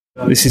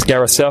This is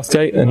Gareth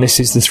Southgate, and this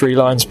is the Three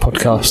Lions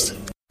podcast.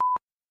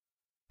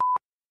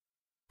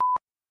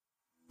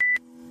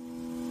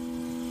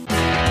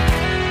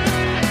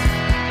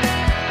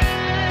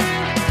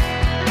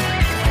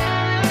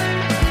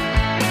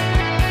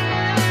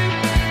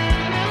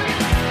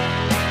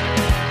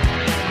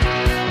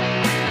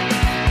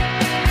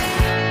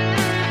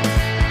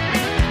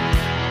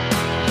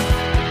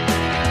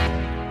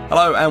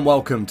 Hello and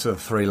welcome to the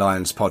Three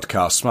Lions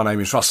podcast. My name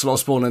is Russell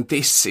Osborne and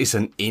this is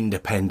an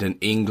independent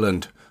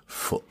England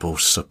football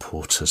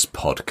supporters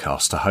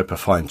podcast. I hope I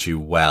find you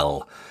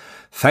well.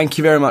 Thank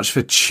you very much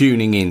for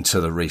tuning in to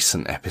the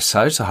recent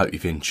episodes. I hope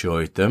you've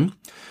enjoyed them.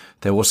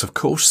 There was, of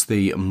course,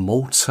 the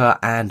Malta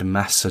and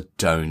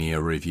Macedonia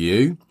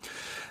review.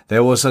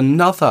 There was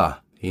another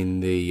in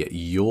the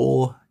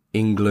Your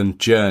England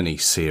Journey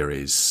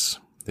series.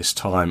 This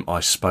time I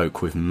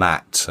spoke with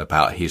Matt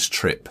about his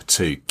trip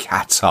to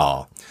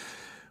Qatar,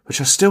 which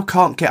I still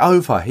can't get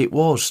over. It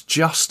was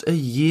just a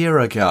year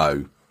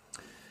ago.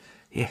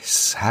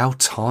 Yes, how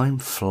time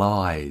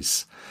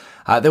flies.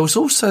 There was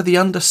also the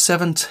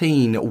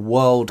Under-17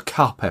 World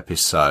Cup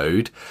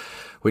episode,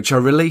 which I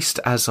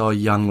released as our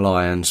young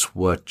Lions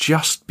were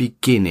just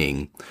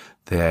beginning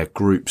their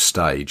group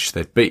stage.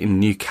 They'd beaten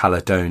New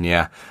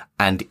Caledonia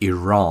and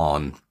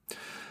Iran.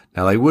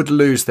 Now, they would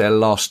lose their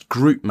last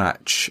group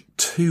match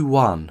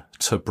 2-1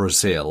 to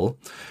Brazil,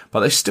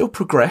 but they still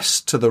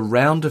progressed to the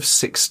round of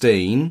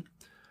 16,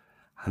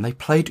 and they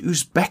played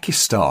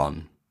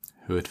Uzbekistan,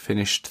 who had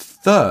finished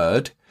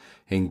third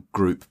in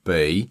Group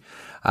B,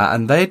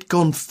 and they had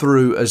gone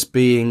through as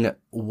being they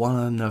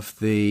were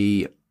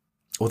the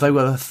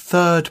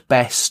third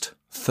best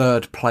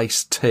third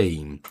place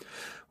team,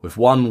 with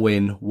one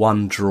win,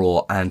 one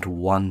draw and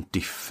one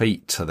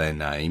defeat to their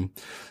name,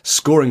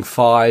 scoring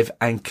 5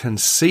 and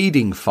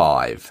conceding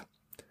 5.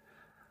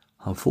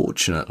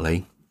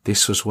 Unfortunately,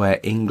 this was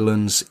where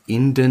England's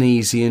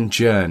Indonesian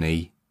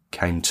journey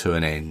came to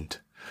an end.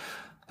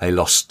 They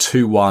lost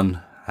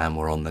 2-1 and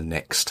were on the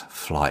next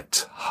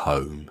flight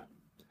home.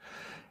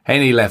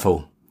 Any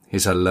level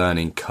is a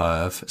learning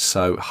curve,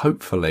 so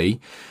hopefully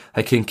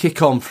they can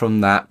kick on from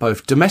that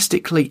both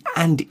domestically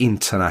and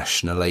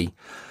internationally,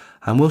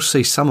 and we'll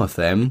see some of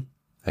them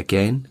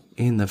again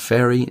in the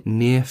very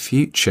near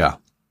future.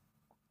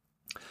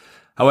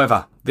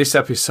 However, this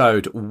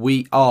episode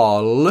we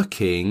are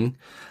looking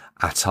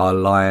at our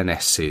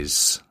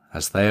Lionesses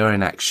as they are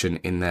in action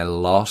in their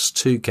last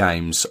 2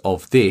 games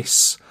of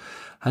this,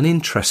 an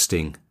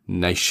interesting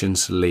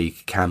Nations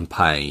League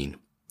campaign.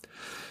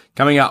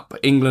 Coming up,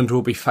 England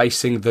will be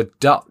facing the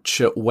Dutch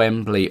at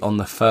Wembley on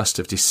the 1st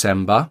of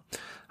December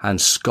and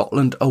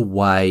Scotland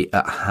away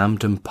at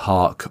Hampden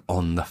Park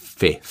on the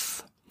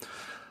 5th.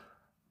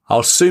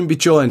 I'll soon be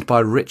joined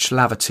by Rich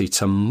Laverty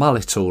to mull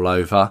it all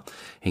over,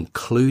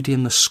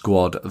 including the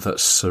squad that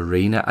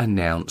Serena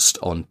announced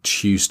on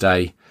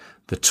Tuesday,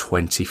 the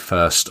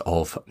 21st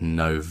of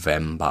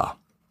November.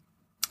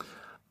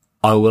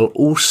 I will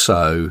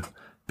also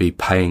be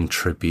paying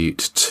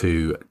tribute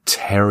to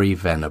Terry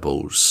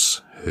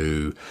Venables,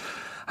 who,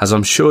 as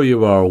I'm sure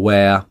you are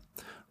aware,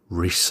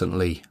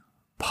 recently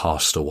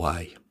passed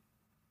away.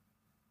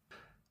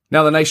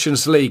 Now, the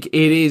Nations League,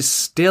 it is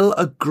still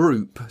a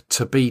group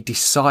to be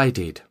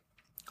decided.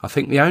 I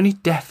think the only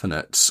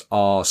definites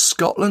are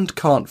Scotland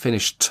can't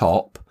finish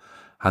top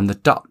and the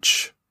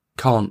Dutch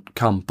can't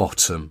come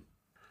bottom.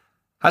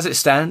 As it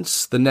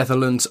stands, the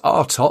Netherlands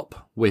are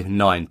top with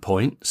 9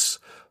 points,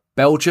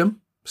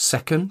 Belgium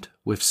second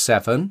with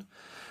 7,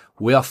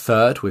 we are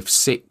third with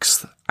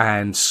 6,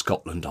 and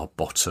Scotland are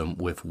bottom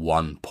with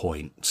 1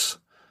 point.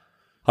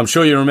 I'm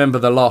sure you remember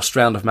the last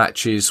round of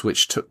matches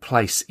which took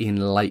place in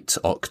late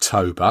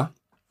October,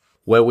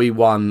 where we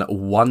won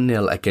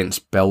 1-0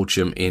 against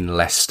Belgium in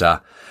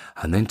Leicester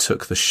and then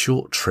took the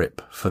short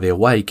trip for the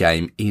away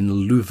game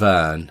in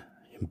Leuven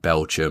in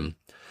Belgium,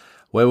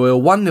 where we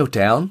were 1-0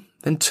 down,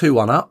 then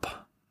 2-1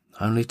 up,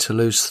 only to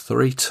lose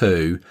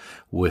 3-2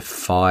 with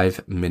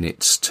 5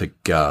 minutes to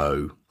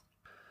go.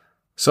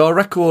 So our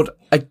record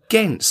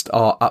against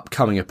our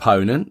upcoming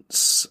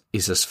opponents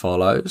is as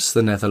follows.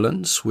 The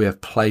Netherlands, we have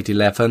played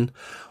 11,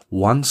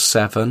 won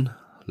 7,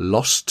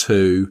 lost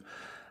 2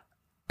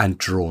 and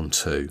drawn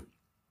 2.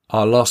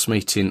 Our last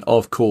meeting,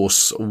 of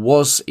course,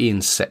 was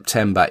in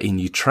September in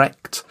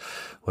Utrecht,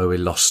 where we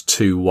lost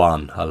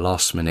 2-1, a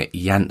last-minute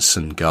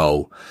Janssen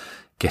goal,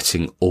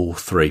 getting all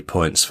 3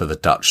 points for the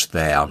Dutch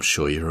there, I'm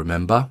sure you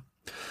remember.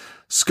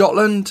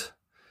 Scotland,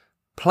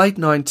 played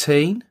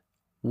 19,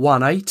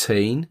 won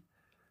 18,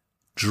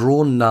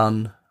 drawn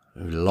none,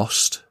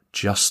 lost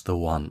just the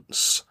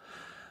once.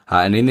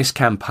 And in this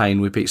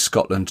campaign, we beat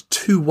Scotland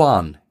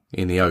 2-1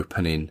 in the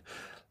opening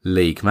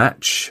league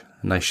match,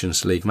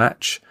 Nations League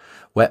match,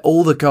 where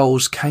all the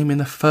goals came in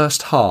the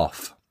first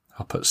half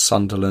up at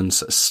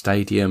Sunderland's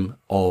Stadium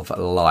of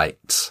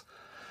Light.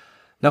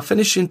 Now,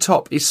 finishing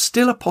top is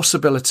still a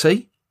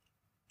possibility.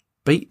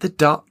 Beat the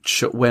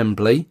Dutch at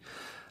Wembley,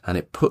 and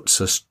it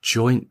puts us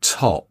joint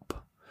top.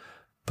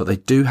 But they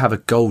do have a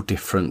goal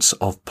difference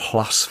of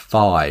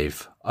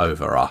 +5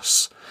 over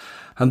us.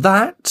 And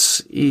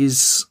that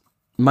is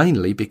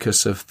mainly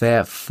because of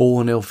their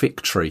 4-0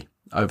 victory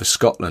over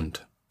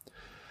Scotland.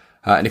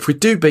 And if we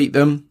do beat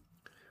them,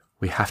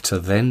 we have to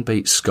then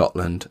beat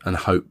Scotland and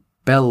hope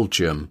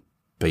Belgium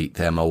beat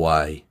them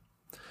away.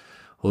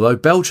 Although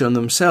Belgium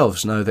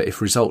themselves know that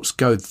if results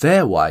go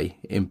their way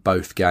in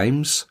both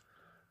games,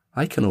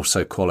 they can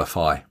also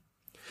qualify.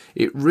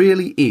 It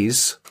really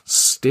is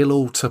still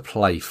all to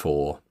play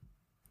for.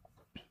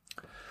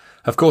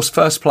 Of course,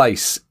 first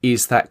place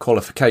is that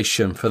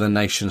qualification for the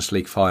Nations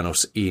League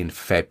finals in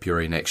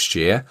February next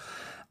year,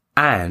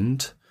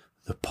 and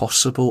the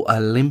possible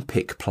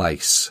Olympic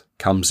place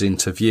comes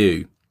into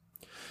view.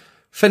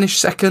 Finish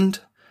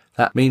second,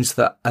 that means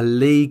that a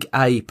League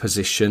A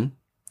position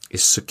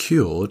is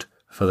secured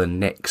for the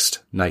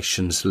next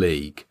Nations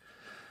League.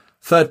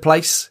 Third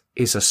place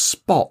is a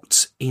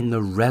spot in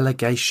the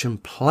relegation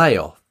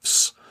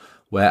playoffs,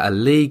 where a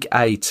League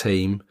A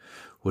team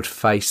would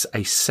face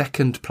a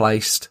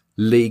second-placed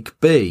League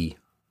B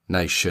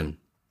nation.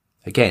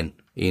 Again,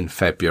 in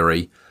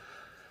February.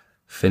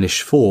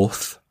 Finish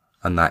fourth,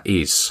 and that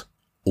is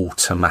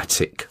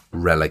automatic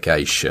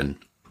relegation.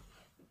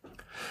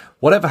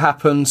 Whatever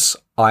happens,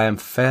 I am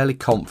fairly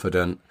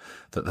confident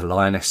that the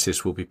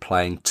Lionesses will be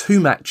playing 2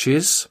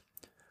 matches,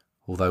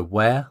 although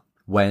where,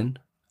 when,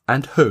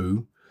 and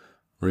who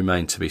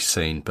remain to be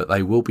seen, but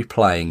they will be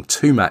playing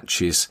 2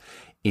 matches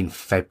in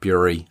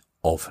February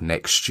of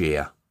next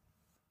year.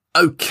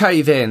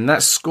 Okay then,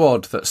 that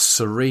squad that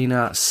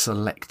Serena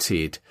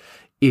selected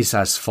is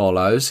as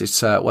follows.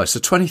 It's a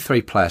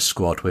 23 player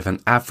squad with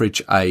an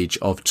average age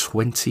of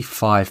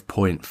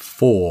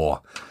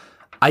 25.4,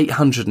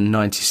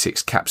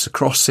 896 caps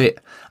across it,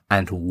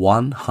 and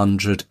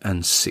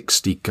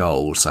 160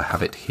 goals. I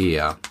have it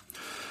here.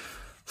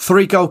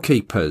 3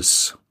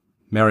 goalkeepers: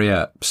 Mary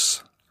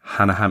Earps,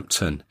 Hannah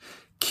Hampton,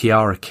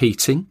 Kiara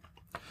Keating.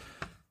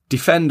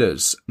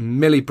 Defenders: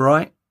 Millie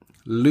Bright,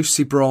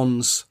 Lucy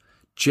Bronze,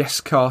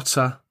 Jess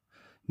Carter,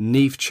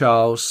 Neve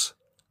Charles,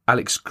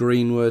 Alex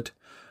Greenwood,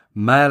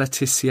 Maya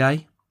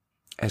Letitia,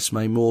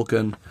 Esme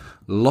Morgan,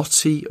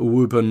 Lottie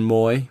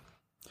Wooben-Moy,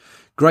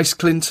 Grace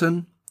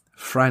Clinton,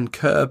 Fran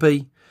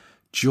Kirby,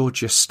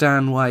 Georgia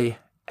Stanway,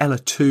 Ella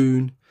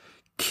Toone,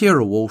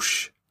 Kira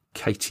Walsh,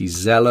 Katie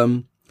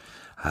Zellum,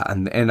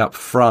 and then up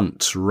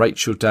front,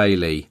 Rachel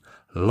Daly,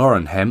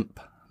 Lauren Hemp,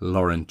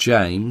 Lauren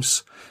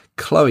James,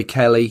 Chloe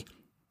Kelly,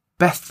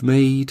 Beth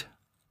Mead,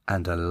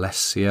 and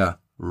Alessia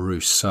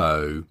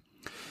Rousseau.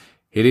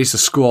 It is a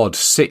squad: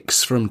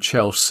 6 from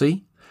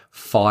Chelsea,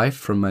 5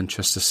 from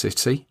Manchester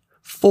City,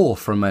 4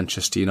 from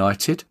Manchester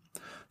United,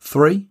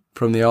 3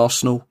 from the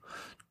Arsenal,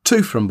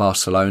 2 from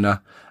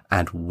Barcelona,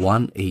 and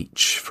 1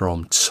 each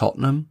from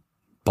Tottenham,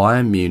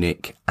 Bayern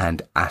Munich,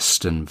 and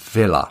Aston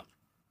Villa.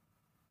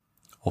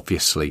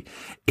 Obviously,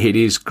 it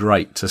is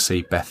great to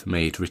see Beth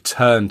Mead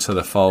return to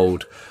the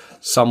fold,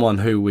 someone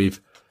who we've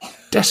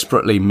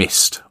desperately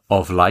missed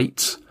of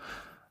late.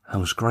 It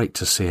was great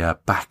to see her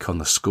back on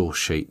the score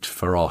sheet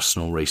for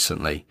Arsenal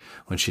recently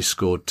when she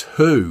scored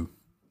 2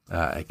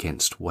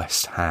 against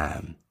West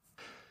Ham.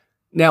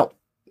 Now,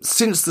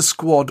 since the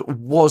squad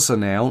was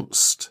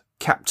announced,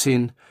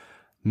 captain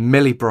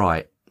Millie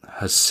Bright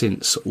has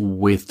since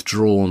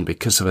withdrawn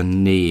because of a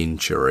knee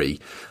injury.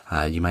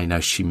 You may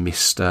know she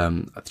missed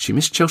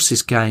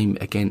Chelsea's game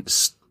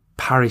against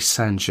Paris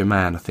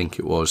Saint-Germain, I think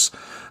it was.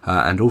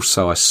 And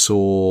also I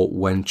saw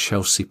when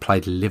Chelsea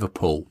played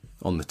Liverpool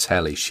on the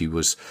telly, she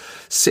was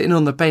sitting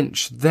on the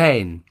bench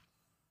then.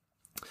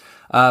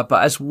 But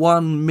as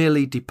one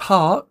Millie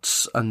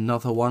departs,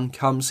 another one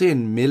comes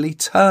in. Millie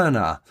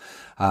Turner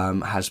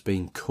has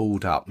been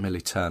called up.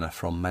 Millie Turner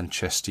from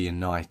Manchester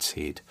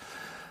United.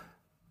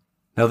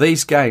 Now,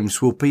 these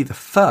games will be the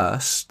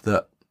first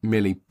that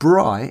Millie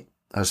Bright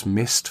has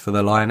missed for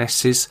the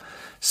Lionesses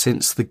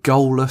since the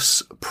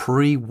goalless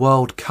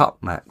pre-World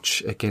Cup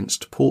match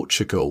against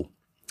Portugal.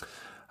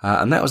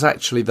 And that was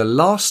actually the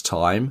last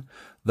time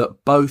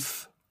that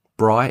both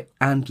Bright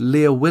and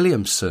Leah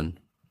Williamson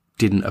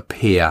didn't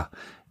appear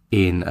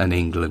in an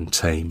England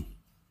team.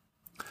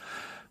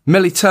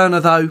 Millie Turner,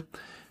 though,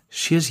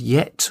 she has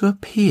yet to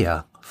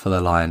appear for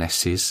the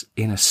Lionesses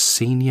in a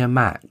senior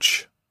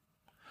match.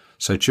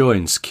 So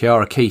joins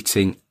Kiara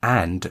Keating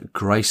and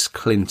Grace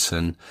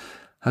Clinton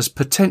as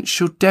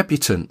potential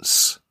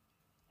debutants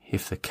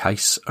if the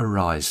case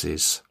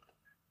arises.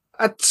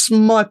 It's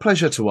my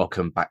pleasure to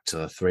welcome back to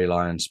the Three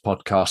Lions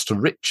podcast,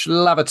 Rich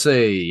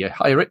Laverty.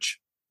 Hi, Rich.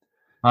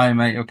 Hi,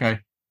 mate. Okay.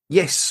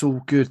 Yes,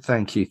 all good.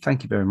 Thank you.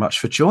 Thank you very much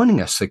for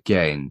joining us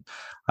again.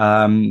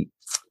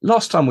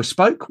 Last time we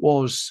spoke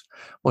was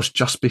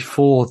just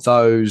before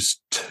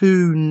those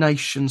 2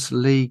 Nations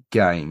League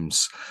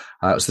games.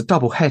 It was the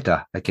double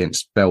header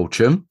against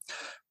Belgium.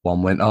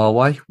 One went our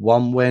way,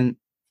 one went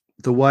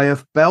the way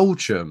of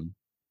Belgium.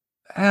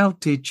 How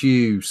did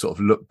you sort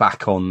of look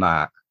back on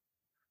that?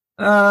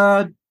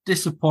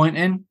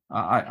 Disappointing.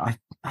 I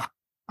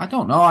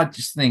don't know. I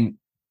just think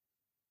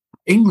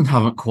England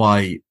haven't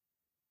quite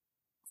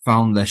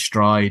found their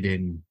stride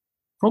in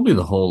probably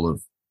the whole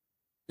of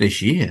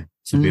this year,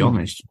 to be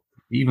honest.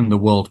 Even the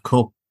World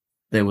Cup,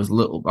 there was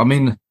little. I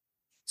mean,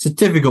 it's a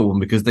difficult one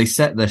because they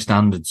set their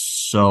standards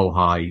so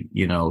high,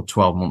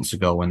 12 months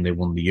ago when they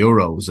won the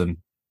Euros. And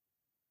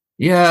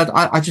yeah,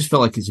 I just feel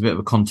like it's a bit of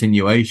a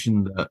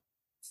continuation that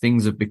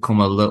things have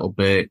become a little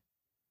bit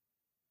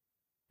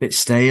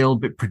stale,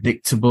 bit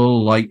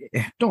predictable. Like,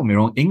 don't get me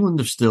wrong, England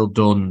have still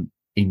done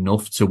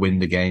enough to win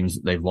the games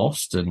that they've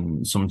lost.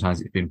 And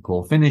sometimes it's been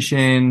poor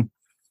finishing.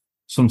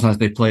 Sometimes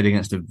they played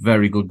against a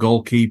very good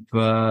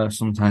goalkeeper.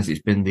 Sometimes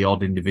it's been the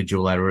odd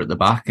individual error at the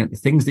back and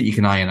things that you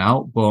can iron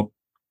out. But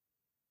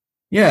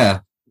yeah,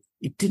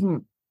 it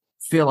didn't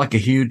feel like a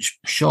huge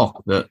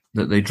shock that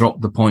they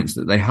dropped the points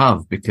that they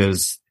have,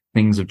 because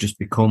things have just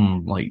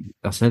become, like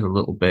I said, a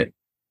little bit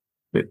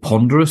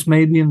ponderous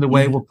maybe in the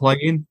way we're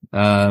playing.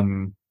 I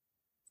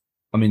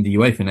mean, the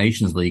UEFA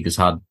Nations League has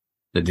had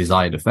the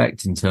desired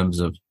effect in terms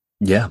of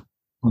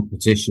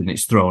competition.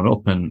 It's thrown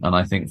up, and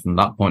I think from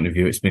that point of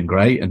view, it's been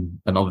great.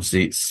 And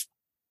obviously it's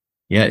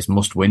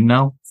must win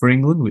now for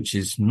England, which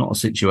is not a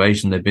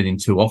situation they've been in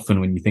too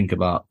often when you think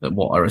about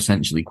what are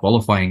essentially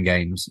qualifying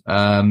games.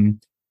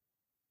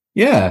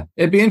 Yeah,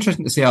 it'd be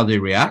interesting to see how they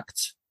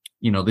react.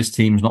 This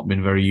team's not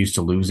been very used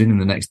to losing in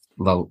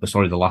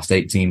the last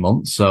 18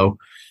 months. So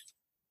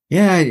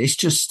yeah, it's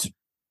just,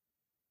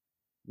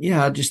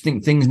 I just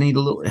think things need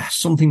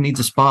something needs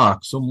a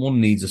spark.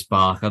 Someone needs a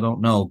spark. I don't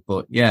know,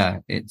 but yeah,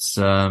 it's,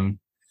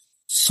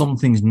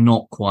 something's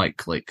not quite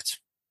clicked.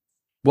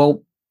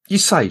 Well, you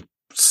say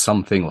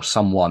something or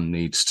someone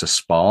needs to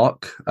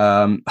spark.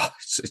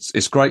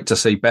 It's great to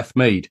see Beth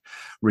Mead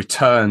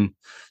return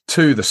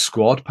to the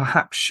squad.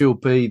 Perhaps she'll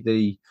be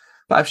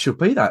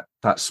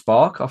that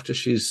spark after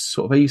she's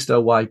sort of eased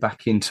her way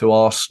back into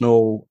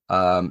Arsenal,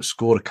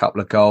 scored a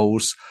couple of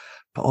goals.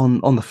 But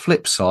on the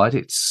flip side,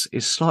 it's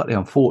slightly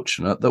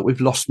unfortunate that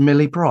we've lost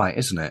Millie Bright,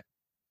 isn't it?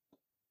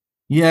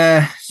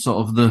 Yeah,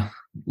 sort of the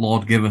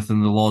Lord giveth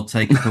and the Lord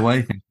taketh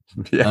away thing.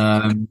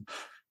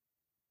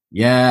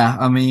 Yeah.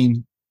 I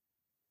mean,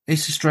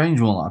 it's a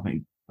strange one. I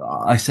mean,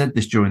 I said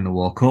this during the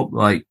World Cup.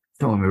 Like,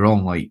 don't get me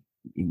wrong. Like,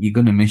 you're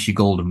going to miss your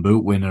Golden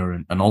Boot winner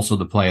and also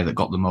the player that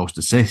got the most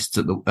assists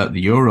at the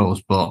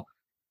Euros. But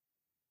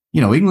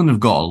England have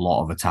got a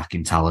lot of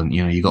attacking talent.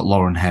 You got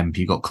Lauren Hemp,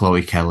 you got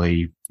Chloe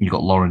Kelly, you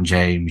got Lauren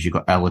James, you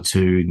got Ella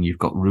Toon, you've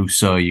got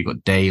Russo, you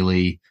got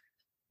Daly.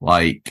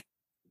 Like,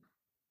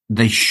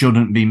 they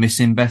shouldn't be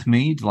missing Beth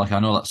Mead. Like, I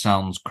know that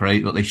sounds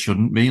crazy, but they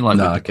shouldn't be. Like,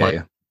 no,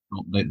 okay,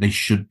 they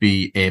should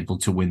be able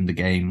to win the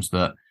games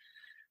that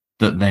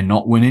they're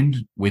not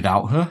winning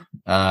without her.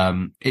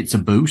 It's a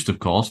boost, of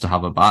course, to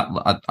have her back.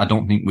 I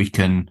don't think we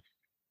can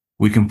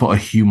put a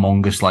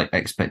humongous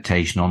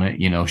expectation on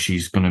it.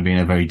 She's going to be in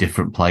a very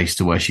different place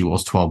to where she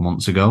was 12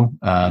 months ago.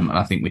 And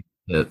I think we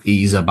need to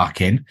ease her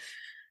back in.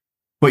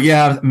 But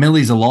yeah,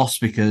 Millie's a loss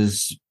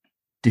because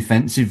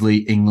defensively,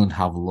 England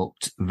have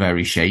looked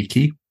very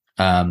shaky.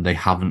 They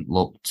haven't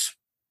looked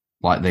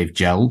like they've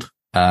gelled.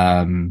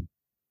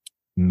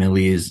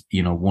 Millie is,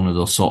 one of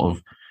those sort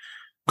of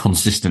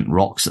consistent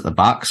rocks at the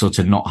back. So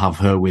to not have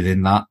her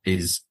within that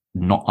is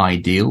not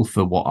ideal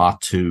for what are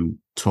two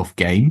tough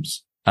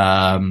games.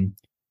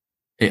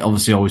 It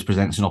obviously always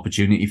presents an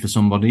opportunity for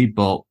somebody,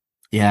 but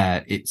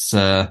yeah, it's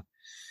a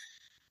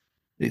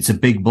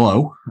big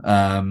blow.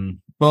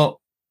 But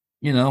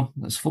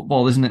it's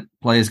football, isn't it?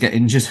 Players get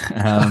injured.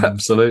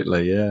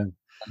 Absolutely. Yeah.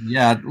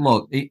 Yeah.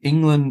 Look,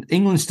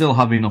 England still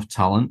have enough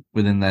talent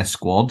within their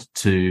squad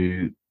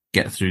to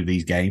get through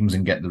these games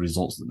and get the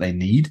results that they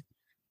need.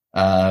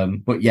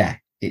 But yeah,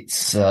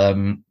 it's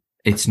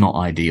not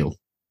ideal.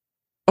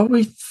 Are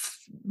we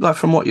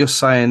from what you're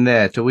saying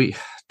there? Do we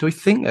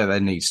think that there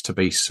needs to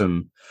be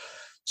some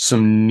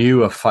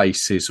newer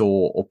faces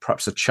or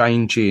perhaps a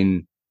change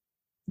in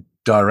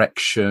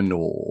direction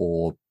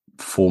or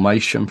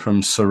formation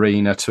from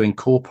Serena to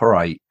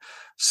incorporate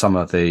some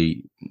of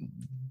the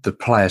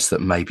players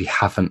that maybe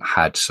haven't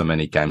had so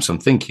many games? I'm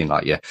thinking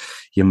like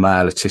your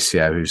Maya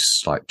Letitia,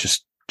 who's like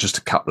just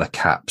a couple of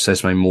caps.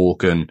 Esme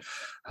Morgan,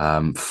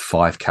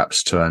 5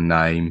 caps to her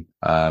name.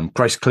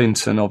 Grace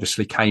Clinton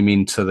obviously came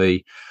into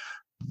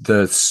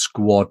the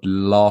squad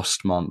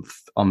last month.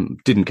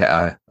 Didn't get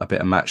a bit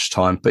of match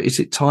time, but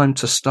is it time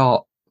to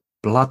start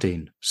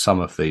blooding some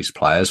of these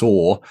players,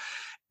 or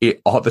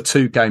are the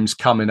 2 games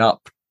coming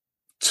up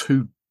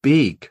too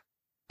big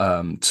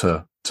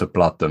to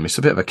blood them? It's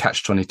a bit of a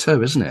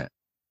catch-22, isn't it?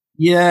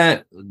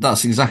 Yeah,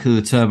 that's exactly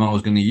the term I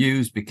was going to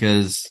use,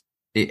 because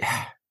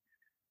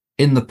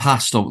in the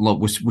past, look,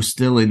 we're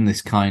still in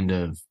this kind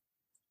of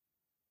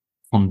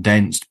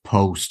condensed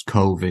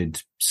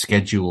post-COVID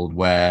schedule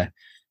where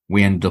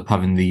we end up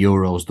having the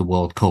Euros, the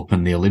World Cup,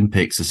 and the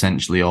Olympics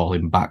essentially all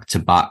in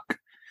back-to-back.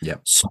 Yeah.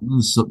 So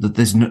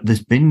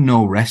there's been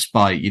no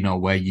respite,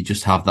 where you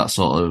just have that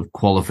sort of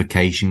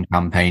qualification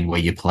campaign where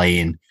you're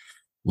playing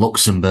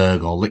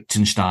Luxembourg or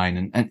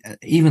Liechtenstein, and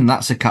even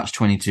that's a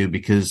catch-22,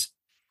 because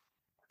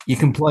you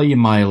can play your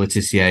Maya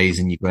Letitia's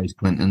and your Grace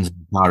Clintons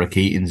and Tara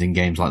Keatons in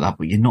games like that,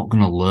 but you're not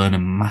going to learn a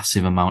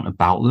massive amount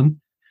about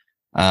them.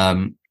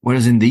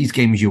 Whereas in these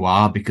games you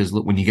are, because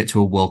look, when you get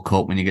to a World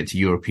Cup, when you get to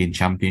European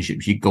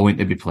Championships, you're going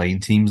to be playing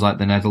teams like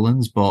the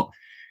Netherlands. But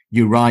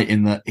you're right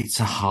in that it's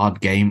a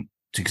hard game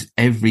because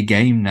every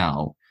game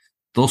now,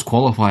 those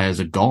qualifiers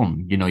are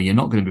gone. You're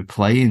not going to be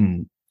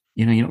playing,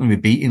 you're not going to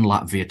be beating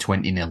Latvia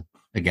 20-0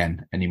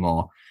 again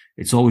anymore.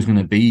 It's always going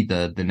to be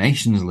the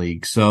Nations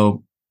League.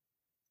 So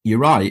you're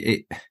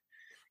right.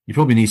 You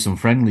probably need some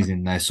friendlies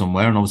in there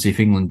somewhere. And obviously if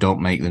England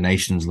don't make the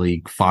Nations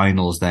League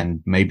finals,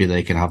 then maybe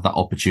they can have that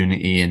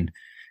opportunity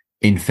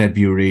in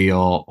February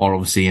or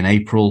obviously in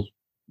April,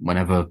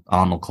 whenever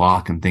Arnold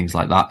Clark and things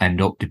like that end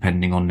up,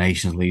 depending on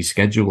Nations League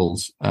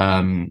schedules,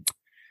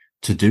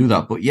 to do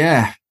that. But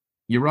yeah,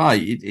 you're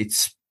right.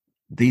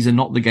 These are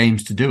not the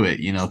games to do it,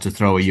 to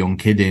throw a young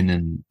kid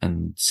in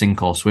and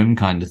sink or swim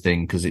kind of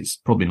thing, because it's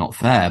probably not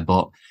fair.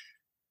 But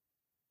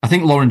I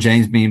think Lauren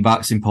James being back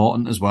is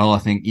important as well. I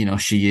think,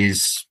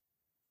 she's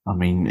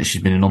been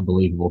in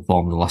unbelievable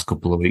form the last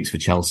couple of weeks for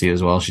Chelsea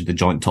as well. She's the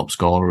joint top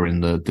scorer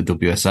in the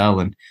WSL,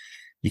 and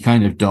you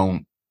kind of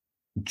don't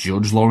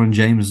judge Lauren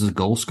James as a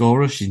goal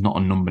scorer. She's not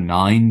a number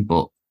 9,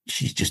 but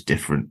she's just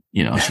different.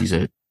 She's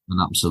an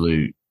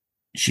absolute,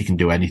 she can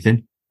do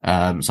anything.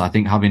 So I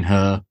think having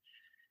her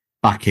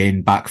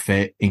back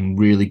fit, in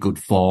really good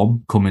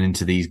form coming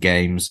into these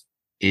games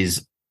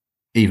is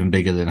even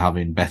bigger than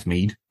having Beth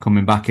Mead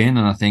coming back in.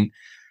 And I think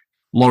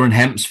Lauren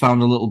Hemp's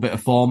found a little bit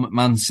of form at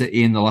Man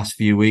City in the last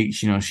few weeks.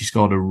 She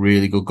scored a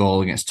really good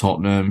goal against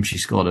Tottenham. She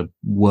scored a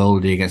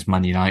worldie against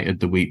Man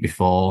United the week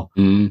before.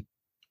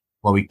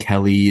 Chloe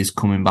Kelly is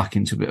coming back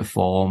into a bit of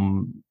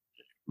form.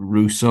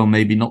 Russo,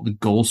 maybe not the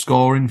goal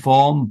scoring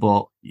form,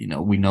 but,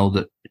 we know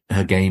that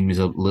her game is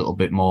a little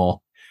bit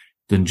more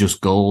than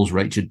just goals.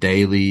 Rachel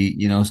Daly,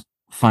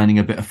 finding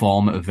a bit of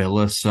form at a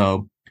Villa.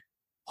 So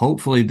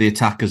hopefully the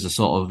attackers are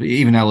sort of,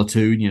 even Ella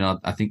too,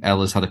 I think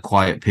Ella's had a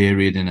quiet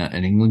period in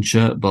an England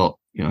shirt, but,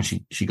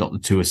 she got the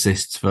 2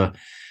 assists for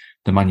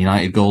the Man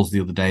United goals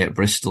the other day at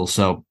Bristol.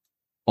 So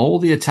all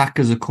the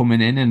attackers are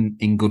coming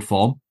in good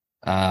form,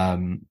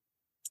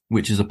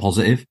 which is a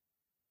positive.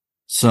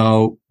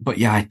 So, but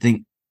yeah, I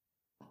think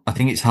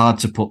it's hard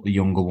to put the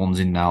younger ones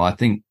in now. I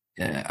think,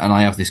 and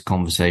I have this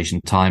conversation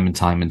time and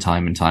time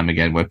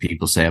again where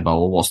people say about,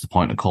 well, what's the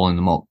point of calling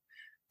them up?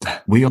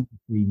 We only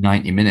do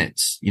 90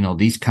 minutes.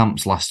 These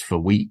camps last for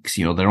weeks.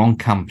 They're on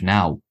camp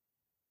now,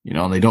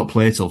 and they don't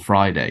play till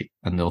Friday,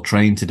 and they'll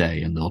train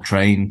today and they'll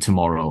train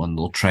tomorrow and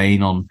they'll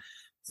train on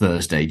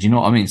Thursday. Do you know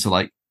what I mean? So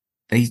like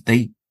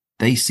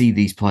they see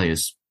these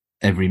players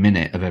every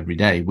minute of every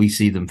day. We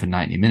see them for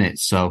 90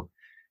 minutes. So,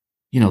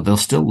 they'll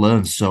still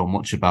learn so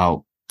much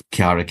about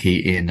Chiara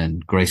Keating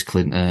and Grace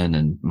Clinton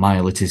and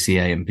Maya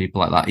Letitia and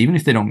people like that. Even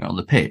if they don't get on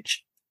the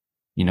pitch,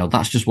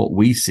 that's just what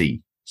we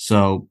see.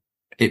 So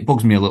it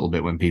bugs me a little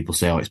bit when people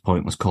say, oh, it's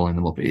pointless calling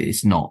them up.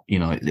 It's not,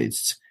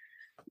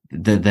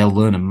 they'll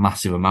learn a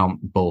massive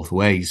amount both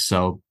ways.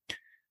 So,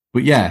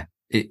 but yeah,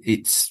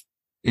 it's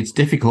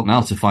difficult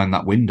now to find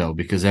that window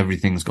because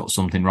everything's got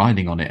something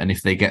riding on it. And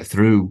if they get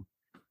through,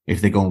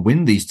 if they go and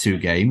win these 2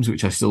 games,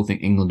 which I still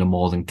think England are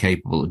more than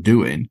capable of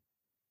doing,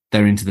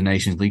 they're into the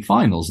Nations League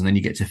finals. And then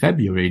you get to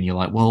February and you're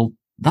like, well,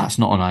 that's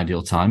not an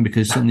ideal time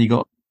because suddenly you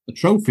got a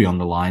trophy on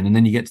the line. And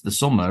then you get to the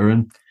summer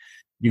and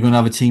you're going to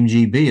have a Team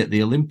GB at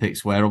the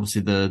Olympics where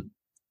obviously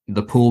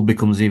the pool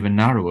becomes even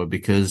narrower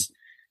because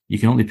you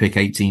can only pick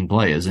 18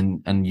 players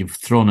and you've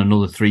thrown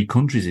another 3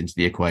 countries into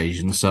the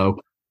equation. So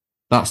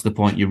that's the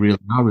point. You really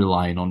are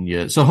relying on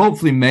you. So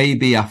hopefully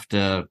maybe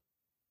after,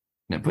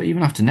 but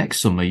even after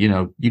next summer,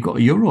 you've got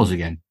Euros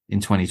again in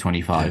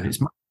 2025. Yeah. It's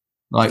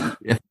like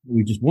if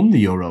we just won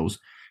the Euros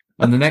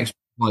and the next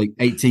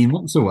 18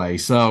 months away.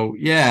 So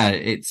yeah,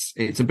 it's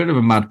a bit of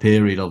a mad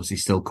period, obviously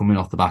still coming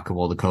off the back of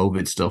all the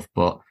COVID stuff,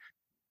 but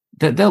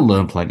they'll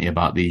learn plenty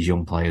about these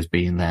young players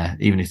being there,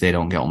 even if they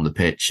don't get on the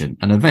pitch, and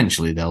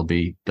eventually they'll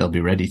be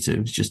ready to.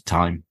 It's just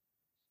time.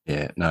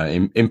 Yeah, no,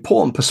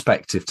 important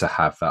perspective to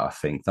have that. I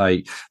think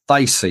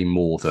they see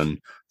more than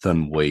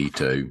we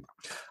do.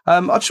 I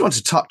just want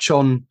to touch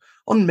on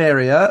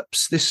Mary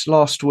Earps this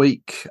last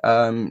week.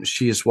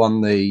 She has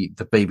won the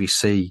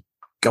BBC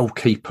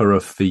Goalkeeper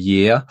of the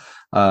Year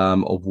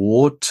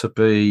award to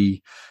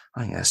be,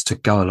 I think that's to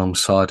go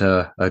alongside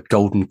her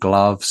Golden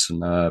Gloves,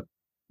 and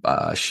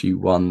she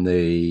won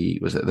the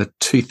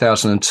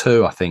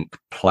 2002, I think,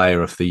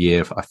 Player of the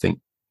Year. I think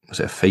was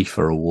it a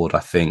FIFA award? I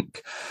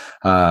think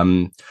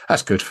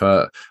that's good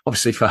for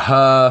obviously for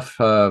her,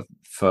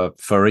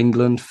 for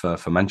England,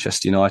 for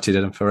Manchester United,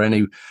 and for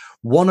any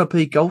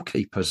wannabe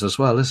goalkeepers as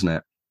well, isn't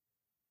it?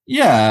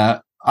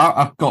 Yeah,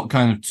 I've got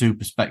kind of 2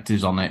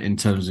 perspectives on it in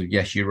terms of,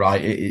 yes, you're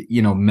right.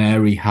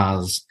 Mary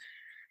has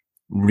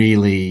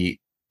really,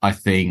 I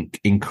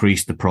think,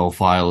 increased the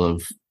profile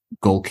of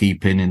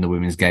goalkeeping in the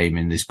women's game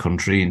in this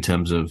country in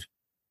terms of,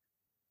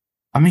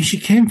 I mean, she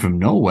came from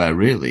nowhere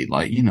really.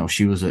 Like,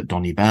 she was at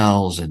Donny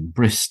Bell's and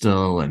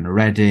Bristol and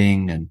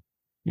Reading, and,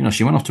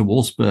 she went off to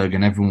Wolfsburg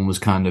and everyone was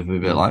kind of a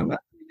bit like,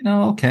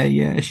 well, okay,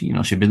 yeah,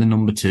 she'd be the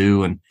number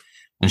 2. And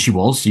And she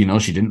was, she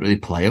didn't really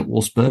play at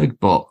Wolfsburg,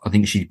 but I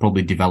think she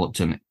probably developed,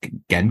 and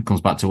again,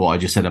 comes back to what I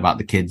just said about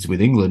the kids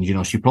with England,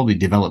 she probably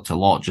developed a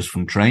lot just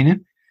from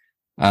training,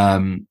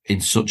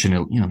 in such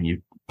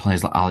you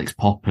players like Alex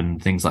Pop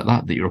and things like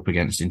that you're up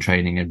against in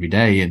training every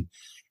day.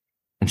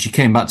 And she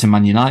came back to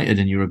Man United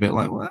and you were a bit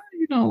like, well,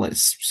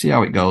 let's see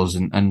how it goes.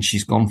 And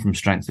she's gone from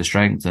strength to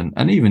strength.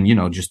 And even,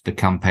 just the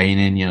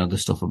campaigning, the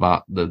stuff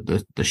about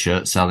the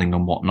shirt selling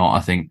and whatnot,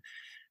 I think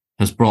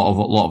has brought a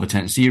lot of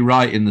attention. So you're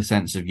right in the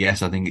sense of,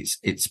 yes, I think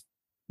it's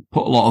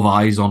put a lot of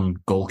eyes on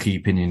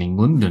goalkeeping in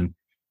England, and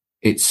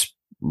it's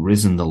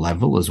risen the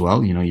level as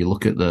well. You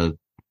look at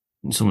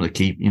some of the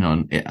key,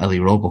 Ellie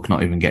Roebuck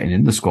not even getting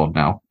in the squad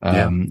now.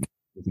 I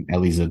think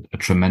Ellie's a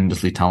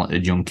tremendously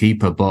talented young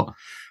keeper, but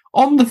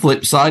on the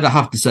flip side, I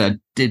have to say I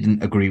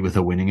didn't agree with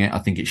her winning it. I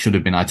think it should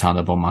have been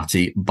Aitana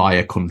Bonmati by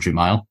a country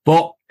mile,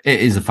 but it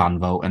is a fan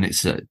vote and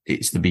it's the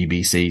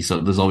BBC,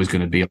 so there's always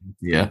going to be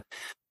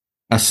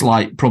a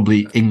slight,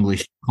 probably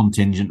English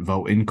contingent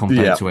voting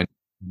compared to any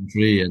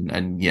country.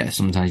 And yeah,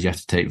 sometimes you have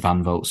to take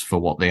fan votes for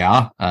what they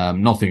are.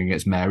 Nothing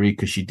against Mary,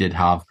 because she did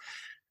have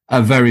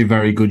a very,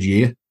 very good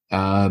year.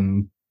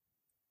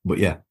 But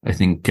yeah, I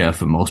think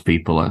for most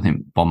people, I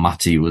think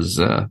Bonmati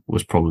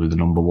was probably the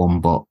number one,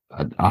 but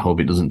I hope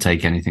it doesn't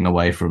take anything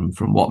away from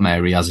what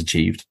Mary has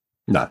achieved.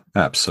 No,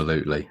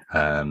 absolutely.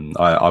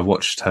 I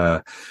watched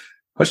her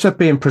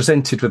being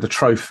presented with a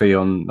trophy it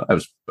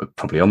was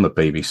probably on the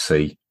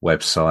BBC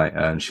website,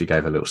 and she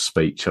gave a little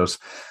speech. I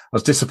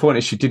was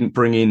disappointed she didn't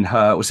bring in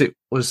her. She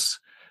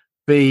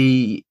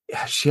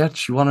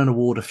won an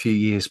award a few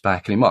years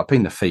back, and it might have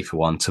been the FIFA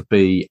one, to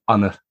be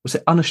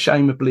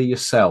unashamedly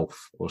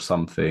yourself or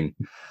something.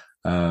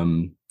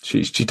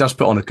 She does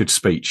put on a good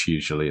speech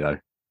usually, though.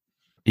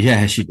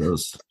 Yeah, she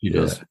does. She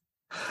does.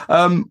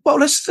 Well,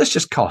 let's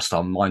just cast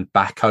our mind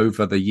back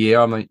over the year.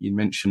 I mean, you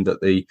mentioned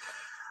at the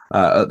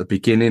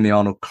beginning, the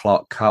Arnold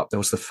Clark Cup, there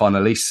was the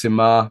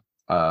Finalissima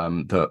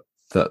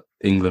that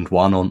England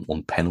won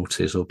on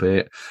penalties,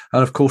 albeit,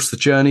 and of course the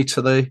journey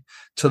to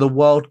the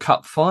World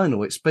Cup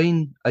final. It's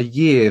been a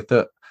year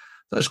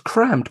that's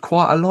crammed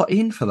quite a lot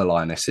in for the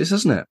Lionesses,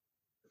 hasn't it?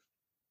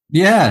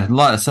 Yeah,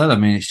 like I said, I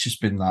mean, it's just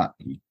been that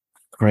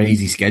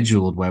crazy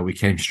schedule where we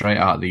came straight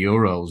out of the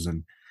Euros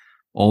and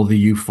all the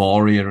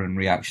euphoria and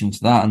reaction to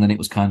that, and then it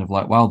was kind of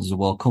like, wow, there's a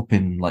World Cup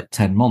in like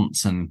 10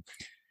 months, and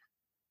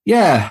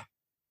yeah,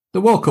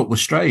 the World Cup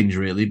was strange,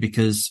 really,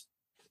 because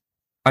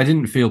I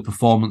didn't feel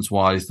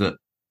performance-wise that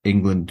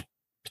England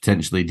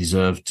potentially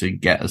deserved to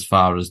get as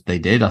far as they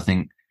did. I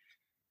think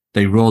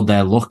they rode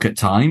their luck at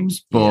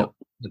times, but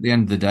at the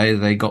end of the day,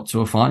 they got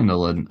to a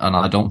final, and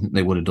I don't think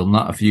they would have done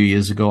that a few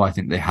years ago. I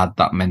think they had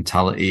that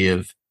mentality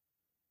of,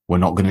 we're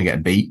not going to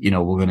get beat,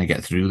 we're going to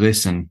get through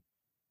this, and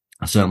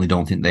I certainly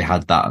don't think they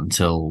had that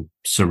until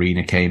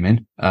Serena came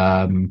in.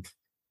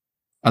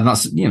 And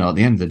that's, at the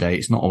end of the day,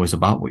 it's not always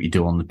about what you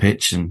do on the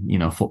pitch.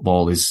 And,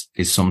 football is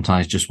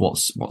sometimes just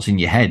what's in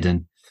your head.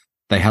 And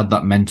they had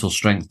that mental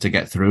strength to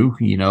get through.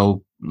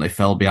 They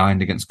fell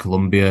behind against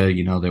Colombia.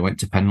 They went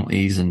to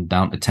penalties and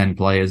down to 10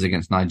 players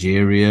against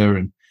Nigeria,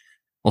 and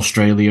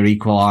Australia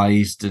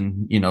equalised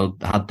and,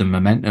 had the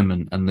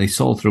momentum, and they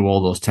saw through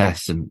all those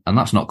tests. And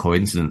that's not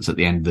coincidence at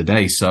the end of the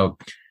day. So,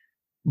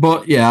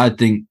 but yeah, I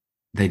think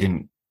they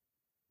didn't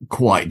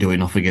quite do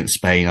enough against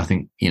Spain. I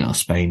think,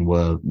 Spain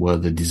were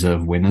the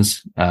deserved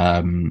winners.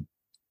 England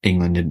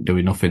didn't do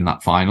enough in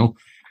that final,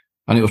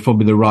 and it was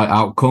probably the right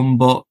outcome.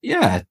 But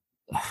yeah,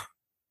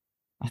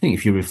 I think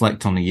if you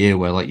reflect on a year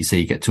where, like you say,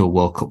 you get to a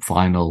World Cup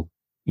final,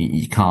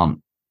 you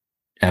can't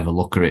ever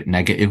look at it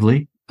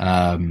negatively.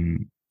 But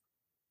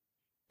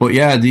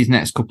yeah, these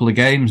next couple of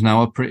games now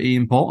are pretty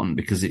important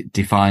because it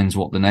defines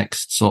what the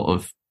next sort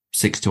of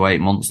 6 to 8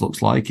 months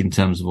looks like, in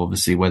terms of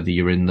obviously whether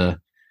you're in the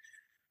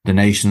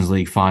Nations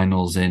League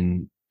finals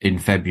in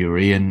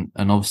February, and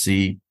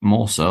obviously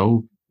more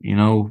so,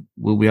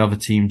 will we have a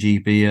Team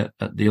GB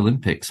at the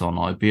Olympics or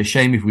not? It'd be a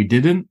shame if we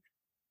didn't.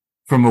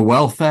 From a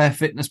welfare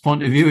fitness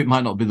point of view, it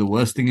might not be the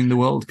worst thing in the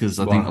world, because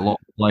I think a lot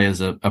of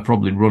players are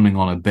probably running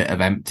on a bit of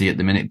empty at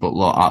the minute. But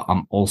look,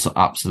 I'm also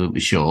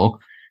absolutely sure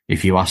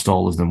if you asked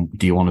all of them,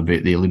 do you want to be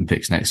at the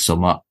Olympics next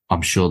summer?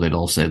 I'm sure they'd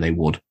all say they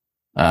would,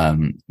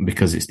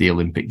 because it's the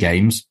Olympic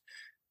Games.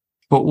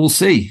 But we'll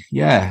see.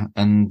 Yeah.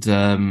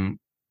 And,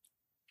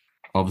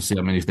 obviously,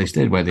 I mean, if they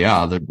stayed where they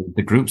are,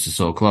 the groups are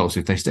so close.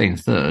 If they stay in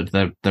third,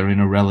 they're in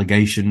a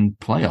relegation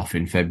playoff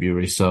in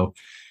February. So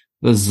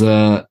there's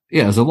a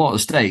lot at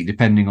stake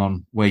depending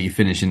on where you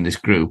finish in this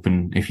group.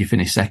 And if you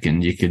finish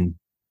second, you can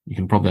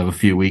probably have a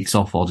few weeks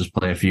off or just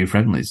play a few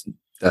friendlies.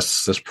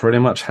 That's pretty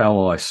much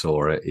how I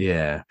saw it.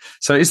 Yeah.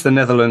 So it's the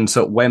Netherlands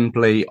at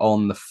Wembley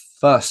on the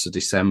 1st of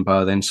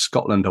December, then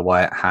Scotland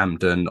away at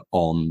Hampden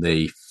on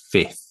the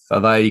 5th. Are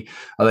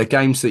they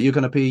games that you're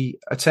going to be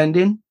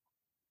attending?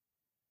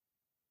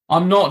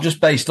 I'm not,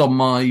 just based on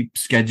my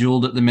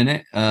schedule at the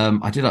minute.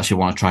 I did actually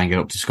want to try and get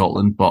up to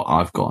Scotland, but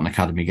I've got an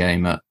academy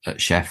game at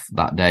Chef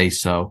that day.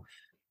 So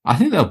I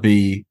think there'll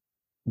be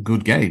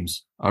good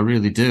games. I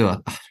really do.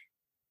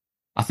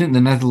 I think the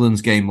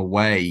Netherlands game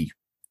away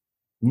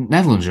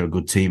Netherlands are a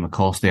good team. Of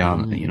course they are.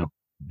 You know,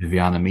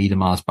 Viviana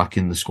Miedemar's back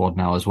in the squad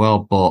now as well.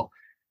 But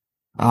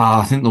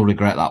I think they'll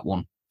regret that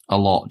one a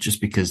lot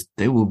just because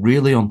they were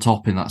really on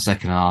top in that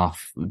second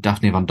half.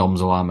 Daphne Van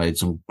Domselaar made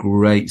some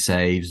great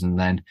saves, and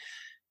then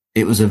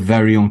it was a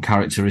very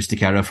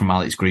uncharacteristic error from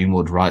Alex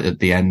Greenwood right at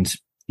the end.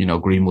 You know,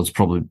 Greenwood's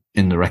probably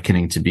in the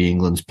reckoning to be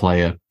England's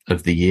player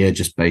of the year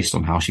just based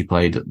on how she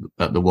played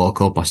at the World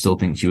Cup. I still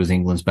think she was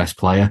England's best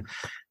player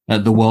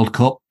at the World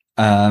Cup.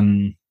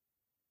 Yeah,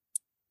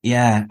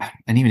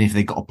 and even if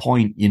they got a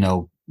point, you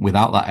know,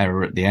 without that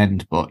error at the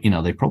end, but, you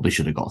know, they probably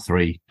should have got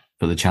 3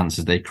 for the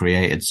chances they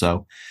created.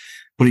 So,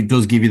 but it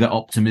does give you that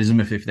optimism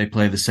if they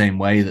play the same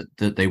way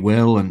that they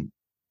will. And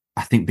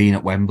I think being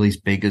at Wembley's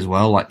big as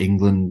well. Like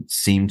England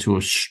seem to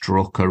have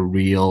struck a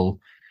real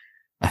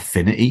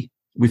affinity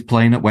with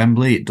playing at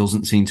Wembley. It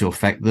doesn't seem to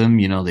affect them.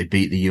 You know, they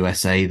beat the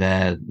USA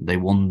there. They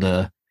won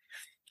the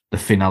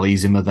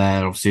finalissima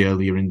there, obviously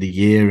earlier in the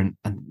year. And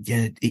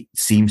yeah, it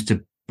seems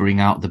to bring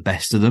out the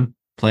best of them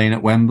playing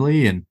at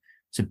Wembley. And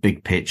it's a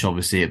big pitch.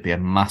 Obviously it'd be a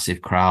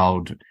massive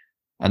crowd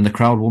and the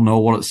crowd will know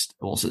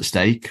what's at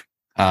stake.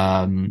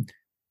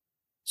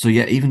 So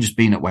yeah, even just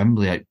being at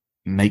Wembley, it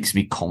makes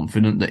me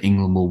confident that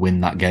England will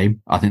win that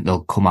game. I think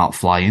they'll come out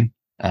flying.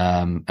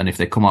 And if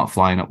they come out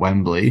flying at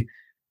Wembley,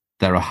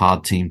 they're a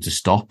hard team to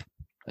stop,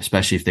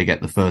 especially if they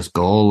get the first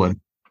goal.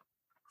 And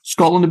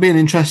Scotland will be an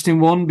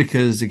interesting one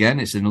because, again,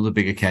 it's another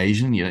big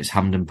occasion. You know, it's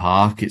Hampden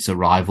Park. It's a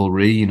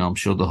rivalry. You know, I'm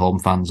sure the home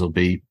fans will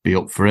be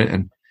up for it.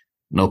 And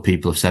I know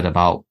people have said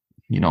about,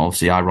 you know,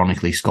 obviously,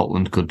 ironically,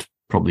 Scotland could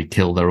probably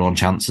kill their own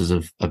chances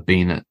of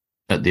being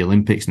at the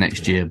Olympics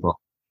next year. But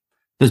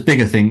there's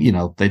bigger things, you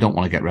know, they don't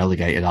want to get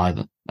relegated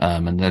either.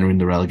 And they're in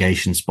the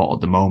relegation spot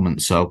at the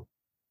moment. So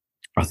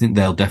I think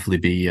they'll definitely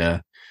be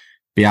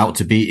out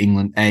to beat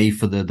England, A,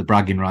 for the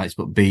bragging rights,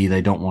 but B,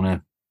 they don't want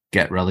to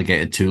get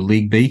relegated to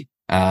League B,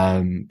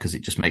 because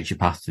it just makes your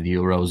path to the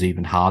Euros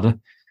even harder.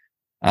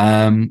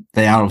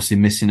 They are obviously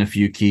missing a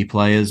few key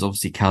players.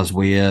 Obviously, Kaz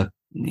Weir,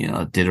 you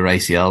know, did her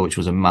ACL, which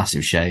was a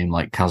massive shame.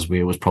 Like, Kaz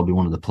Weir was probably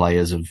one of the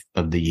players of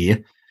the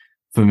year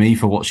for me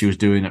for what she was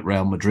doing at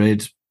Real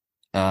Madrid.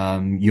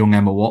 Young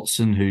Emma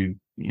Watson, who,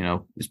 you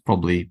know, is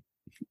probably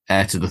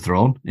heir to the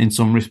throne in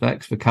some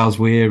respects for Kaz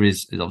Weir,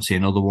 is obviously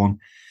another one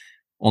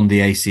on the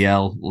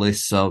ACL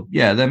list. So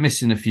yeah, they're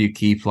missing a few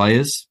key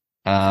players.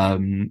 I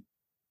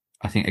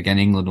think again,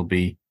 England will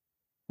be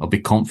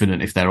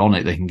confident if they're on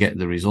it, they can get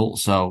the result.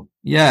 So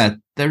yeah,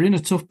 they're in a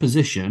tough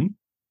position,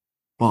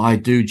 but I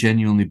do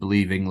genuinely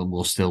believe England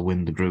will still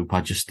win the group. I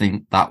just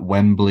think that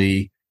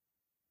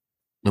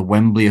the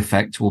Wembley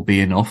effect will be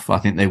enough. I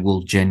think they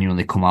will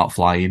genuinely come out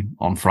flying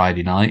on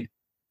Friday night.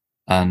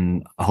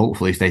 And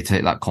hopefully if they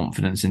take that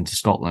confidence into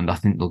Scotland, I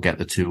think they'll get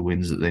the 2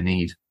 wins that they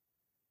need.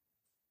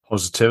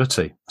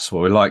 Positivity. That's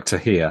what we like to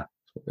hear.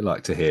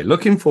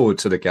 Looking forward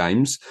to the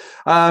games.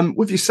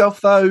 With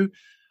yourself, though,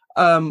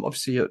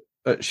 obviously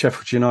at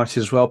Sheffield United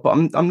as well, but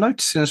I'm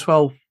noticing as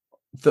well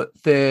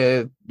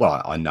that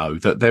I know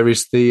that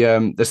there's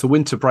the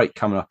winter break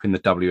coming up in the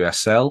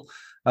WSL.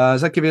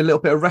 Does that give you a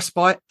little bit of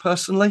respite,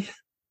 personally?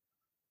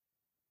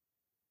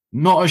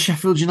 Not at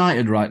Sheffield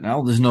United right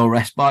now. There's no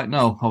respite.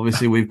 No,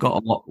 obviously we've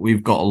got a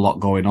lot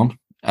going on.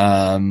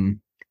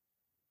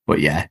 But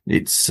yeah,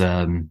 it's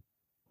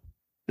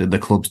the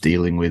club's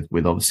dealing with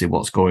obviously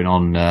what's going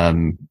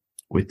on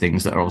with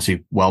things that are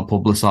obviously well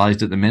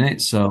publicised at the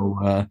minute.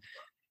 So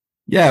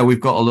yeah,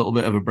 we've got a little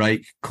bit of a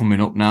break coming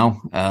up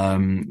now.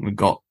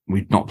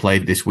 We've not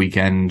played this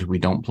weekend. We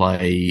don't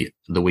play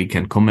the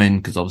weekend coming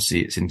because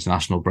obviously it's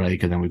international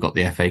break, and then we've got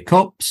the FA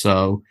Cup.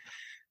 So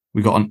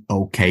we got an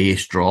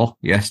okayish draw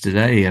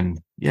yesterday, and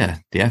yeah,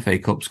 the FA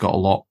Cup's got a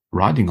lot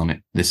riding on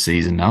it this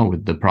season now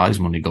with the prize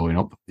money going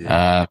up.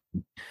 Yeah.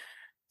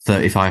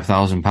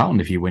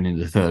 £35,000 if you win in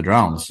the third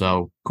round.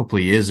 So a couple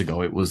of years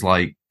ago, it was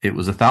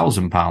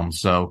 £1,000.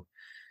 So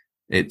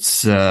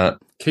it's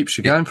keeps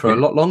you going for a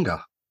lot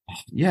longer.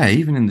 Yeah,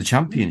 even in the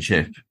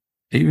championship,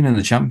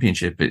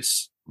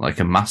 it's like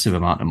a massive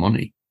amount of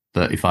money,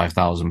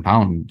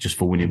 £35,000 just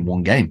for winning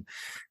one game.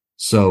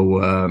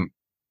 So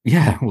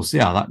yeah, we'll see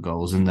how that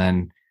goes. And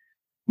then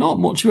not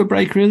much of a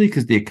break really,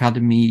 because the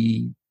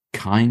academy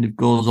kind of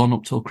goes on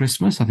up till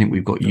Christmas. I think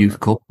we've got Youth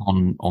Cup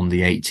on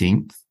the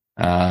 18th.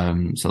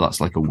 So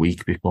that's like a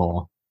week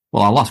before.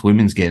 Well, our last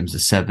women's game's the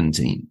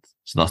 17th.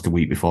 So that's the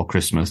week before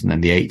Christmas. And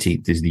then the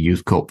 18th is the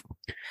Youth Cup.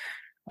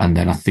 And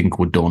then I think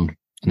we're done.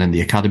 And then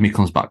the academy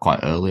comes back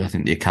quite early. I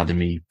think the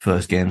academy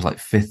first game's like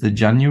 5th of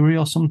January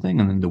or something.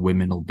 And then the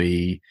women will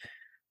be,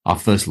 our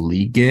first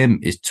league game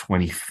is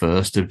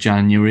 21st of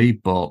January.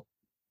 But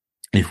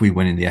if we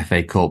win in the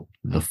FA Cup,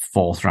 the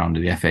 4th round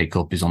of the FA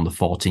Cup is on the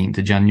 14th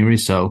of January.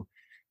 So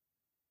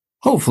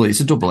hopefully it's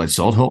a double-edged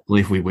sword.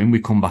 Hopefully if we win,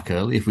 we come back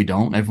early. If we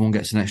don't, everyone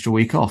gets an extra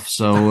week off.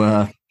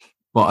 So,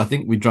 but I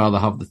think we'd rather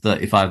have the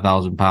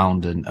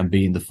 £35,000 and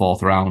be in the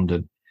 4th round.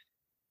 And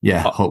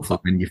yeah, hopefully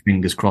when your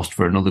fingers crossed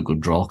for another good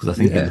draw, because I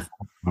think in the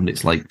 4th round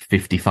it's like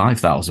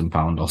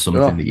 £55,000 or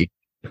something.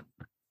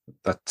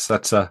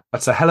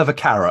 That's a hell of a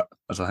carrot,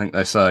 as I think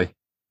they say.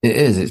 It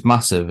is. It's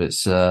massive.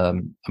 It's, I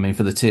mean,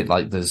 for the team,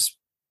 like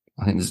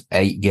I think there's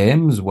 8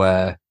 games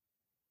where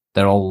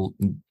they're all,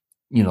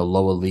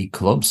 lower league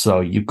clubs.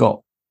 So you've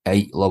got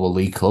 8 lower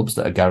league clubs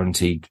that are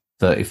guaranteed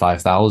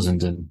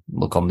 35,000. And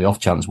look, on the off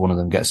chance one of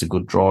them gets a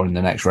good draw in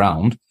the next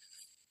round,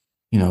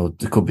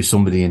 there could be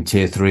somebody in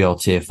tier 3 or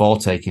tier 4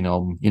 taking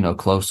home,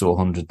 close to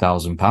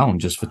 £100,000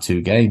 just for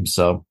 2 games.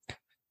 So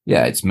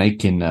yeah, it's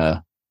making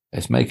a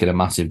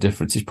massive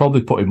difference. It's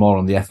probably putting more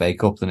on the FA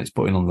Cup than it's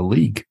putting on the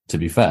league, to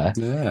be fair.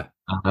 Yeah.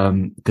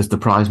 Because the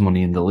prize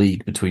money in the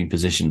league between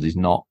positions is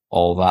not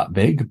all that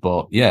big.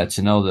 But yeah,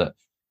 to know that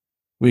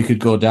we could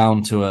go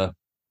down to a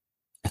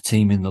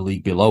team in the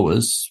league below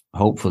us,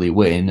 hopefully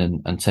win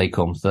and take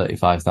home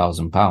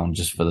 £35,000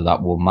 just for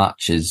that one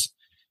match is,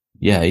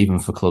 yeah, even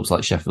for clubs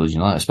like Sheffield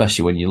United,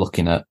 especially when you're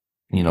looking at,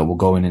 we're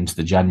going into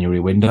the January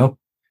window.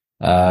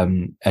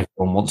 Everyone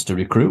wants to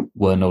recruit.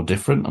 We're no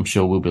different. I'm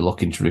sure we'll be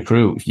looking to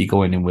recruit. If you're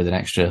going in with an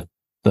extra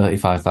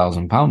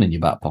 £35,000 in your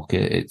back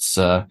pocket, it's,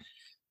 you're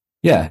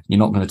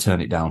not going to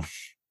turn it down.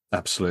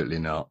 Absolutely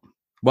not.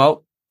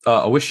 Well,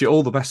 I wish you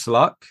all the best of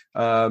luck.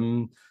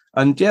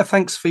 And yeah,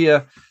 thanks for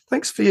your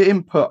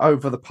input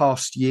over the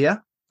past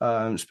year.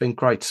 It's been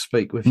great to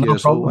speak with you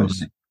as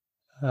always.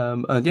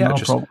 And yeah,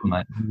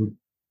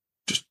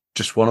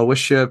 just want to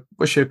wish you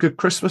a good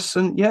Christmas,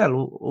 and yeah,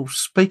 we'll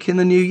speak in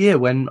the new year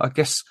when, I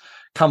guess,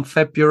 come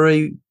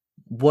February,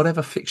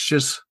 whatever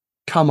fixtures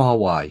come our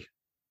way.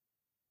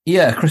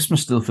 Yeah,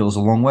 Christmas still feels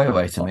a long way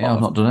away to me. I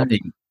haven't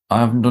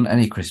done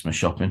any Christmas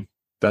shopping.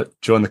 But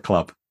join the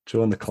club.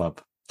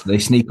 They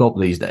sneak up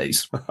these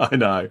days. I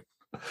know.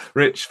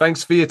 Rich,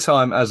 thanks for your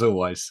time as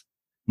always.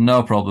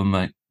 No problem,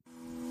 mate.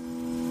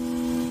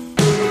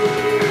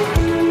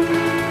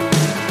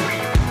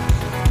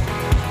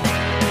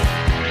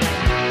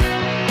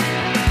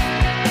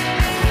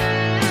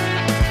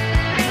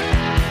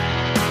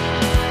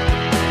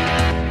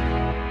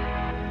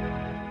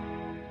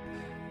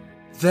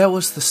 There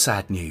was the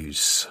sad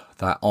news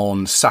that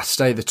on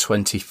Saturday the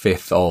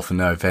 25th of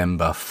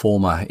November,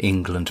 former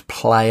England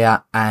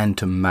player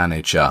and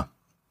manager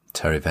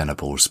Terry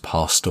Venables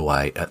passed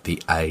away at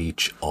the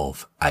age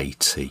of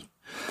 80.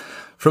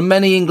 From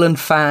many England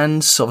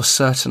fans of a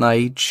certain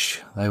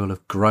age, they will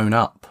have grown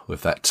up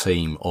with that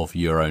team of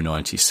Euro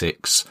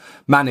 96,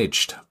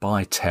 managed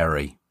by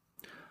Terry.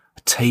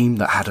 A team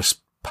that had us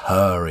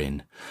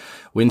purring,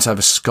 wins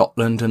over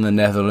Scotland and the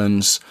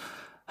Netherlands,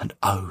 and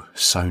oh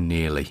so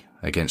nearly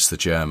against the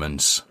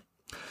Germans.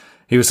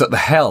 He was at the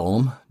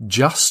helm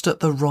just at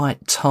the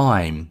right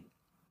time,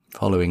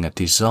 following a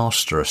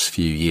disastrous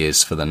few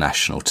years for the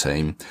national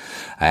team,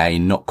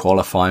 not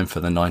qualifying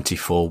for the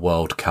 94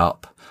 World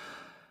Cup.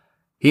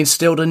 He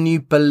instilled a new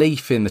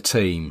belief in the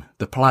team,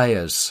 the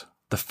players,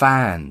 the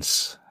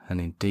fans, and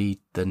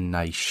indeed the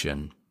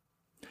nation.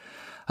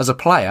 As a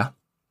player,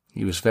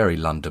 he was very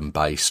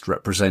London-based,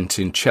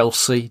 representing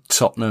Chelsea,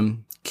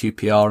 Tottenham,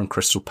 QPR and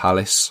Crystal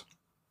Palace.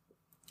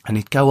 And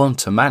he'd go on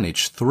to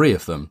manage 3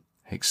 of them,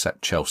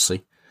 except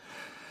Chelsea.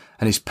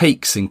 And his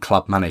peaks in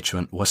club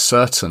management were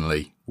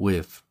certainly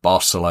with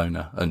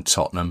Barcelona and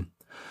Tottenham.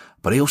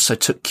 But he also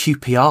took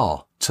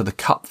QPR to the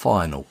cup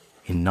final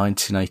in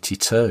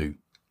 1982.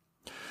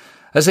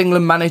 As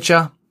England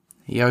manager,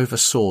 he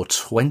oversaw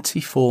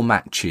 24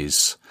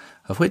 matches,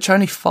 of which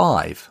only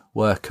 5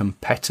 were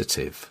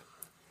competitive,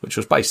 which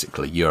was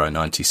basically Euro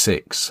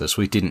 96, as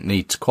we didn't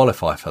need to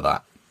qualify for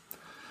that.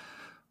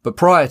 But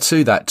prior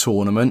to that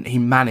tournament, he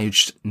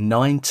managed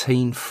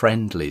 19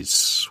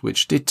 friendlies,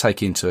 which did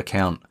take into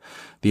account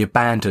the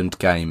abandoned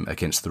game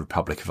against the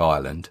Republic of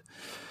Ireland.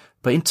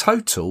 But in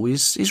total,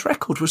 his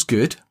record was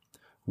good,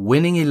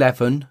 winning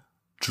 11,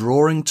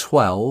 drawing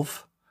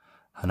 12,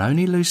 and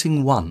only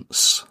losing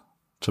once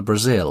to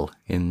Brazil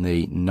in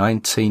the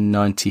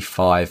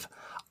 1995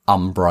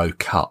 Umbro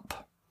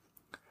Cup.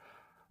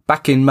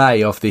 Back in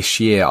May of this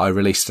year, I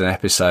released an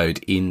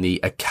episode in the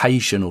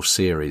occasional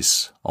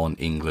series on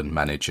England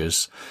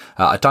managers.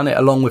 I'd done it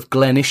along with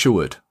Glenn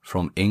Isherwood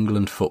from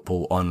England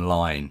Football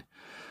Online.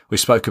 We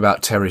spoke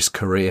about Terry's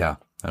career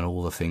and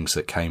all the things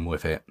that came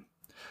with it.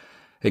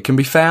 It can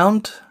be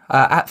found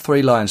at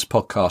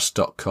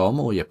threelionspodcast.com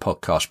or your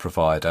podcast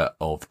provider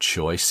of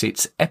choice.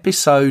 It's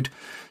episode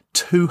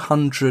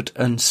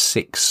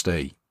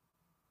 260.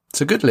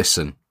 It's a good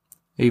listen,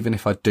 even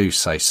if I do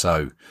say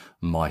so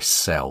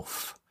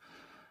myself.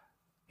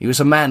 He was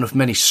a man with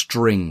many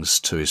strings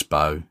to his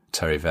bow,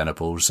 Terry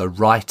Venables, a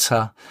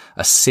writer,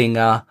 a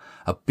singer,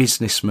 a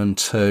businessman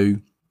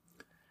too.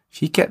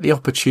 If you get the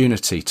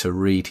opportunity to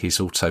read his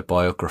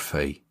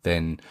autobiography,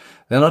 then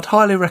I'd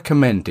highly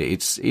recommend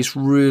it. It's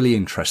really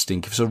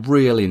interesting, gives a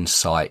real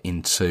insight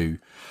into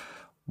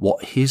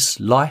what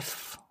his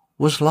life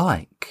was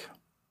like.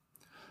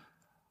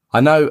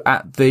 I know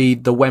at the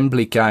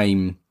Wembley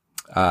game,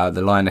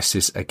 the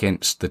Lionesses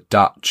against the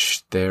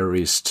Dutch, there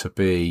is to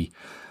be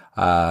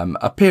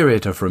a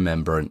period of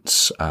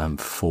remembrance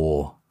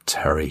for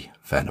Terry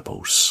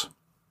Venables.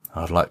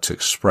 I'd like to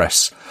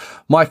express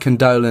my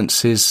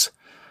condolences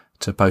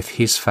to both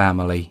his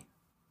family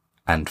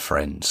and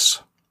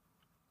friends.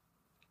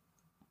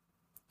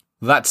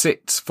 That's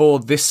it for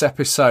this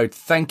episode.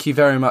 Thank you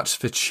very much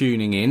for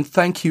tuning in.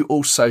 Thank you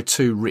also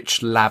to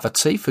Rich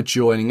Laverty for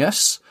joining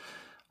us.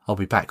 I'll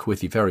be back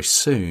with you very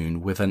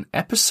soon with an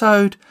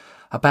episode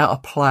about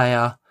a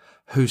player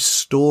whose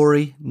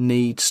story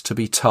needs to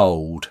be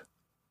told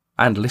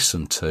and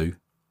listened to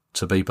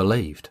be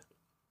believed.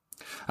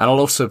 And I'll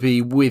also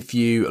be with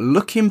you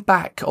looking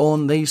back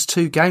on these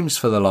 2 games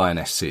for the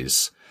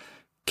Lionesses.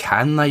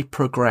 Can they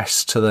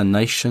progress to the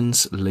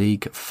Nations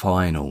League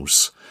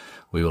finals?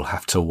 We will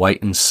have to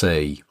wait and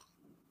see.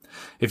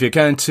 If you're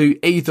going to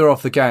either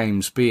of the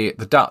games, be it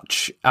the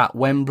Dutch at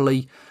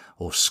Wembley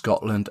or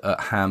Scotland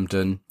at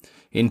Hampden,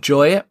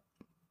 enjoy it.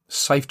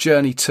 Safe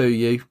journey to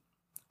you,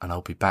 and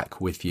I'll be back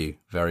with you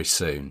very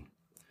soon.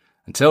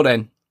 Until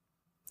then,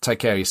 take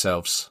care of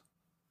yourselves.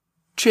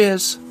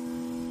 Cheers.